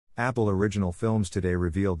Apple Original Films today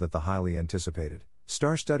revealed that the highly anticipated,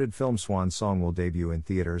 star-studded film Swan Song will debut in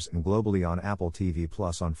theaters and globally on Apple TV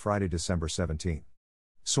Plus on Friday, December 17.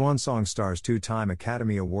 Swan Song stars two-time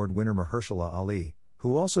Academy Award winner Mahershala Ali,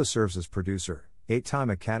 who also serves as producer,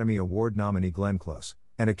 8-time Academy Award nominee Glenn Close,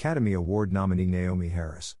 and Academy Award nominee Naomi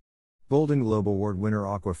Harris. Golden Globe Award winner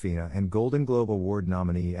Awkwafina and Golden Globe Award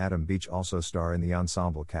nominee Adam Beach also star in the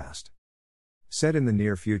ensemble cast. Set in the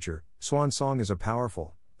near future, Swan Song is a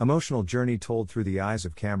powerful, emotional journey told through the eyes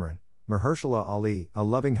of Cameron, Mahershala Ali, a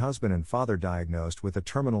loving husband and father diagnosed with a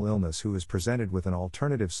terminal illness who is presented with an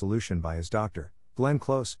alternative solution by his doctor, Glenn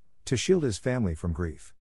Close, to shield his family from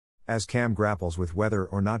grief. As Cam grapples with whether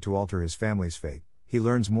or not to alter his family's fate, he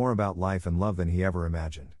learns more about life and love than he ever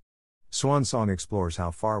imagined. Swan Song explores how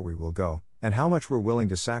far we will go, and how much we're willing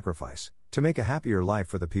to sacrifice, to make a happier life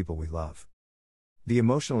for the people we love. The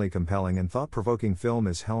emotionally compelling and thought-provoking film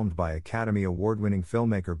is helmed by Academy Award-winning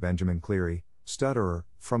filmmaker Benjamin Cleary, Stutterer,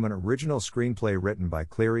 from an original screenplay written by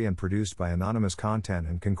Cleary and produced by Anonymous Content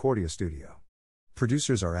and Concordia Studio.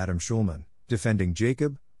 Producers are Adam Schulman, Defending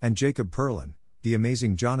Jacob, and Jacob Perlin, The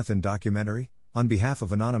Amazing Jonathan documentary, on behalf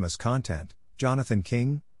of Anonymous Content, Jonathan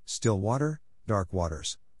King, Stillwater, Dark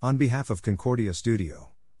Waters, on behalf of Concordia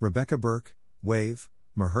Studio, Rebecca Burke, Wave,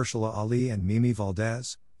 Mahershala Ali and Mimi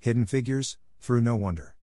Valdez, Hidden Figures, Through No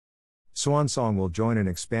Wonder. Swan Song will join an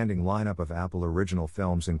expanding lineup of Apple original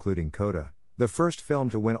films including Coda, the first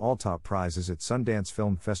film to win all top prizes at Sundance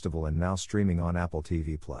Film Festival and now streaming on Apple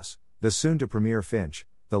TV+, the soon-to-premiere Finch,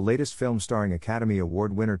 the latest film starring Academy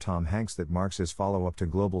Award winner Tom Hanks that marks his follow-up to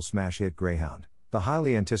global smash hit Greyhound, the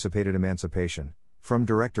highly anticipated Emancipation, from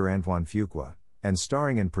director Antoine Fuqua, and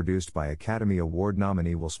starring and produced by Academy Award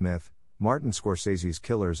nominee Will Smith, Martin Scorsese's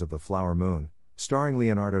Killers of the Flower Moon, starring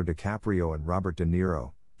Leonardo DiCaprio and Robert De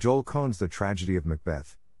Niro, Joel Coen's The Tragedy of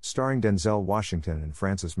Macbeth, starring Denzel Washington and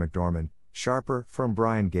Frances McDormand, Sharper, from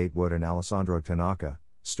Brian Gatewood and Alessandro Tanaka,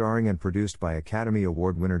 starring and produced by Academy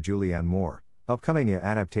Award winner Julianne Moore, upcoming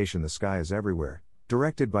adaptation The Sky is Everywhere,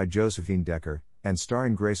 directed by Josephine Decker, and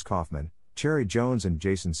starring Grace Kaufman, Cherry Jones and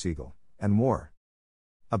Jason Segel, and more.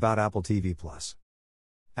 About Apple TV Plus.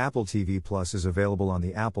 Apple TV Plus is available on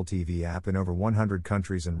the Apple TV app in over 100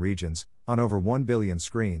 countries and regions, on over 1 billion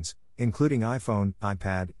screens, including iPhone,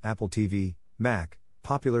 iPad, Apple TV, Mac,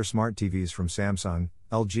 popular smart TVs from Samsung,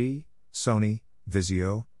 LG, Sony,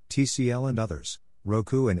 Vizio, TCL and others,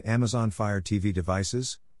 Roku and Amazon Fire TV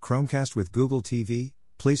devices, Chromecast with Google TV,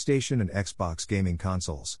 PlayStation and Xbox gaming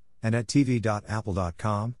consoles, and at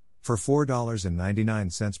tv.apple.com, for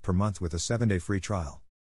 $4.99 per month with a 7-day free trial.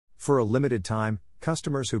 For a limited time,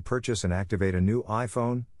 customers who purchase and activate a new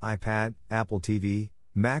iPhone, iPad, Apple TV,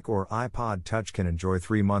 Mac or iPod Touch can enjoy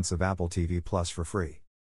 3 months of Apple TV Plus for free.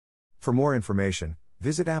 For more information,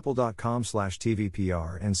 visit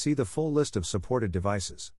apple.com/tvpr and see the full list of supported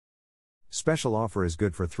devices. Special offer is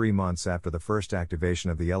good for 3 months after the first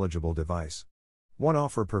activation of the eligible device. One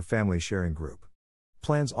offer per family sharing group.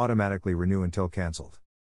 Plans automatically renew until canceled.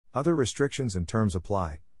 Other restrictions and terms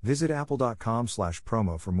apply. Visit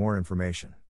apple.com/promo for more information.